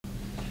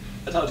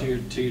I talked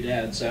to your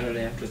dad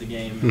Saturday after the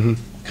game.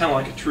 Mm-hmm. Kind of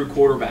like a true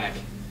quarterback.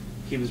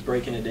 He was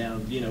breaking it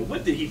down. You know,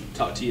 what did he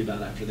talk to you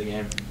about after the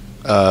game?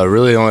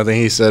 Really, the only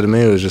thing he said to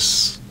me was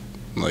just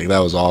like, that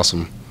was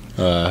awesome.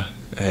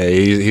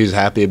 Hey, he was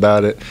happy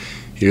about it.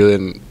 He really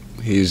didn't.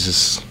 He's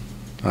just,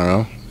 I don't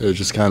know. It was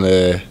just kind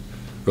of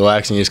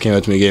relaxing. He just came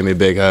up to me, gave me a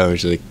big hug. And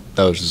was like,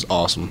 that was just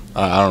awesome.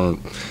 I don't.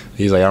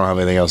 He's like, I don't have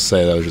anything else to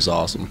say. That was just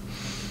awesome.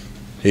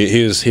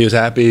 He was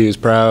happy. He was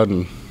proud,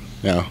 and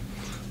I'm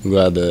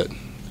glad that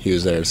he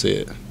was there to see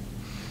it.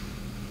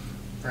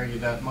 Are you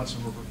that much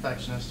of a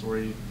perfectionist, or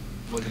you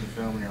look at the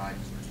film and you're like?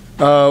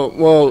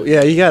 Well,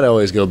 yeah, you got to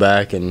always go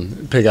back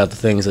and pick out the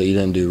things that you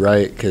didn't do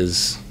right,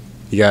 because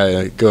you got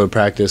to go to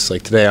practice.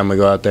 Like today, I'm going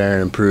to go out there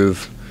and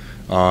improve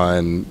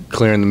on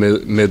clearing the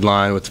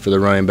midline for the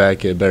running back,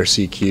 get a better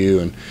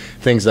CQ, and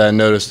things that I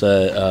noticed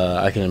that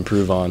I can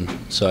improve on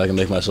so I can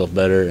make myself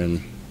better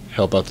and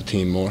help out the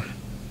team more.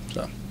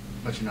 So.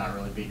 But you're not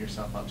really beating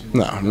yourself up too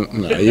much.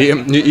 No, you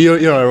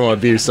don't ever want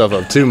to beat yourself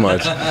up too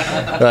much.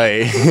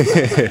 Like,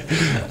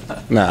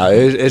 no,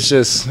 it's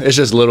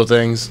just little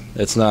things.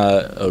 It's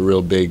not a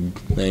real big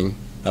thing.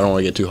 I don't want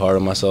to get too hard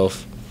on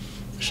myself.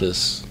 It's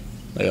just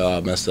like, oh,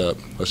 I messed up.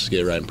 Let's just get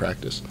it right in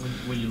practice.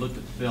 When you looked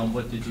at the film,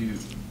 what did you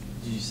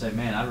say?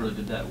 Man, I really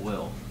did that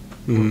well.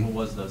 Mm-hmm. What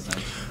was those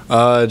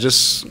things?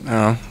 Just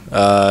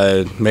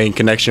making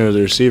connection with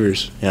the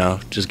receivers.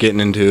 Just getting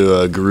into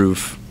a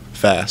groove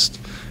fast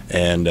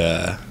and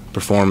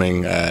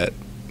performing at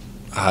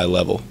a high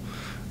level.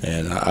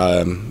 And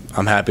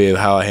I'm happy with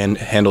how I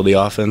handled the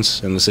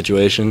offense in the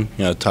situation.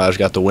 Taj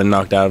got the wind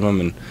knocked out of him,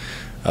 and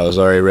I was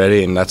already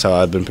ready, and that's how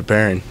I've been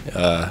preparing.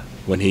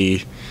 When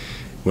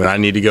I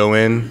need to go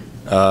in,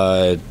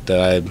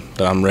 that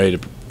I'm ready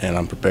and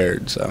I'm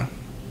prepared. So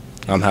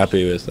I'm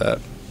happy with that.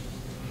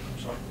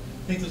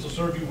 Think this will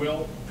serve you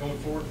well going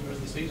forward for the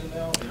rest of the season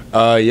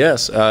now?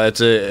 Yes,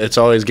 it's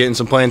always getting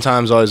some playing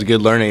time is always a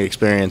good learning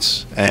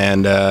experience,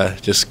 and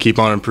just keep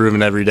on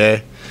improving every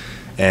day,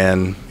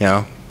 and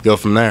go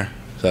from there.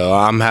 So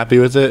I'm happy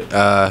with it.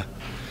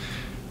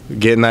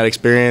 Getting that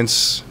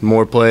experience,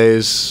 more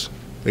plays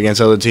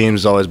against other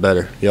teams is always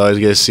better. You always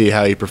get to see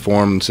how you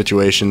perform in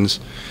situations,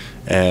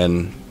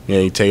 and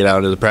you take it out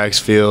into the practice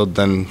field,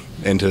 then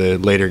into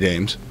later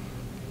games.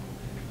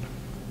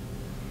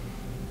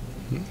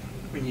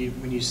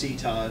 When you see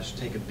Taj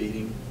take a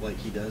beating like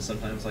he does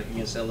sometimes, like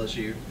against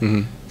LSU,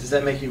 Mm-hmm. does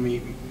that make you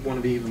want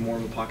to be even more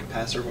of a pocket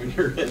passer when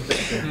you're in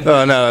there?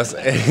 Oh no,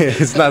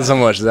 it's not so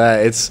much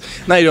that. It's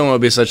now you don't want to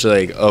be such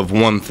of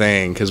one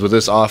thing, because with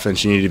this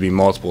offense you need to be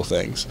multiple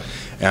things,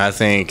 and I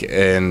think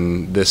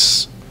in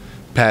this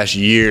past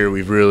year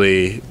we've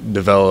really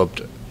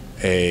developed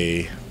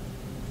a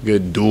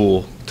good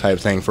dual type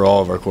thing for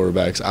all of our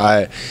quarterbacks.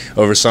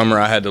 Over summer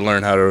I had to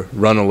learn how to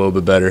run a little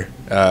bit better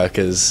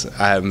because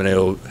I haven't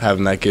been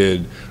having that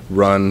good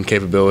run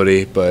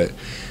capability, but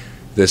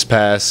this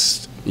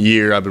past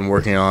year I've been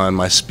working on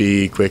my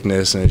speed,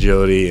 quickness, and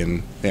agility,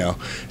 and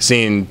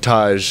seeing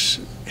Taj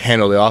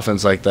handle the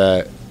offense like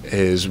that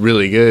is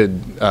really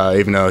good,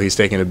 even though he's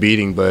taking a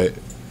beating, but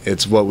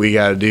it's what we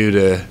got to do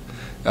to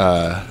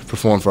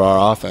perform for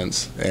our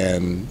offense,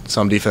 and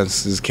some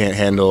defenses can't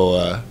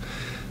handle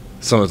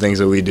some of the things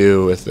that we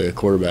do with the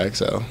quarterback,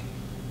 so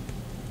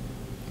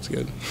it's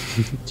good.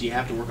 Do you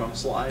have to work on a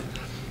slide?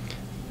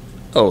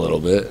 A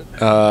little bit.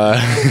 But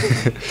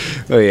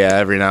yeah,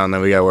 every now and then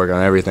we got to work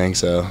on everything,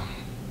 so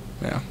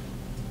yeah.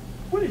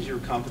 What is your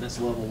confidence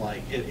level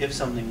like if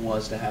something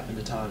was to happen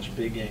to Taj,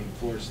 big game,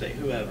 Florida State,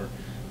 whoever,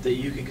 that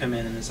you could come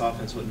in and this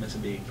offense wouldn't miss a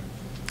beat?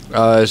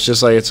 It's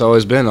just like it's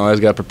always been. I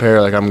always got to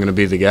prepare like I'm going to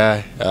be the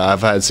guy.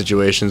 I've had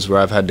situations where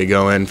I've had to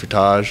go in for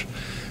Taj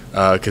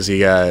because he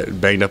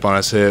got banged up on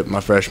his hip my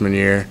freshman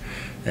year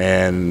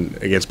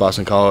and against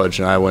Boston College,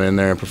 and I went in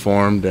there and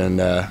performed,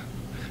 and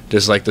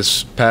just like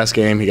this past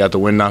game, he got the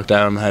wind knocked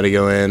out of him, had to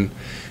go in.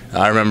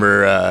 I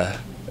remember I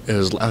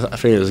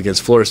think it was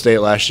against Florida State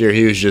last year.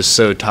 He was just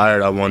so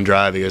tired on one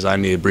drive because I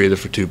need a breather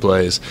for 2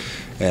 plays,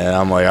 and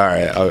I'm like, all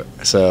right.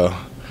 So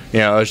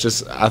it's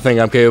just I think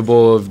I'm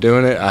capable of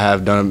doing it. I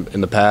have done it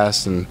in the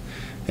past, and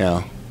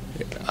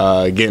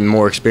getting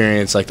more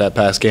experience like that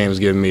past game has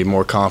given me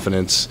more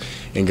confidence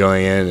in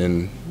going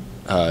in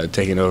and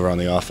taking over on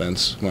the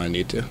offense when I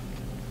need to. I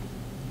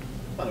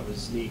thought it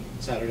was neat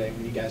Saturday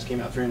when you guys came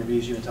out for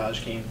interviews. You and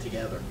Taj came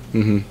together.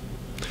 Mm-hmm.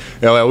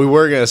 Yeah, we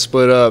were gonna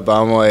split up.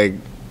 But I'm like,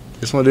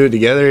 just want to do it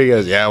together. He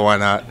goes, yeah, why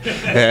not?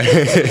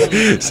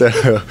 So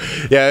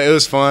yeah, it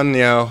was fun.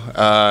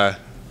 It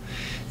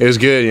was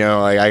good.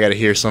 Like I got to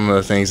hear some of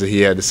the things that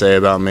he had to say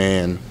about me,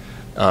 and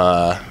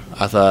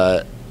I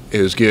thought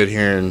it was good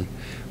hearing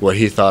what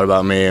he thought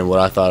about me and what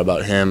I thought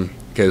about him,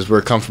 because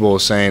we're comfortable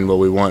with saying what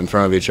we want in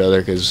front of each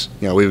other, because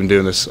we've been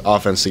doing this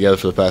offense together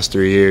for the past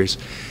 3 years,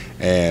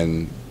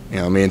 and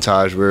me and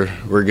Taj,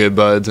 we're good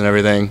buds and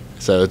everything,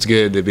 so it's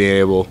good to be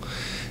able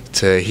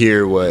to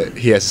hear what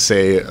he has to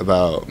say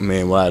about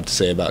me and what I have to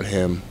say about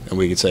him, and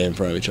we can say it in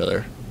front of each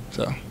other.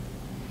 So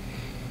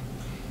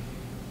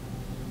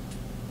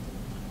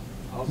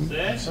All set?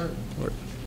 Yes, sir.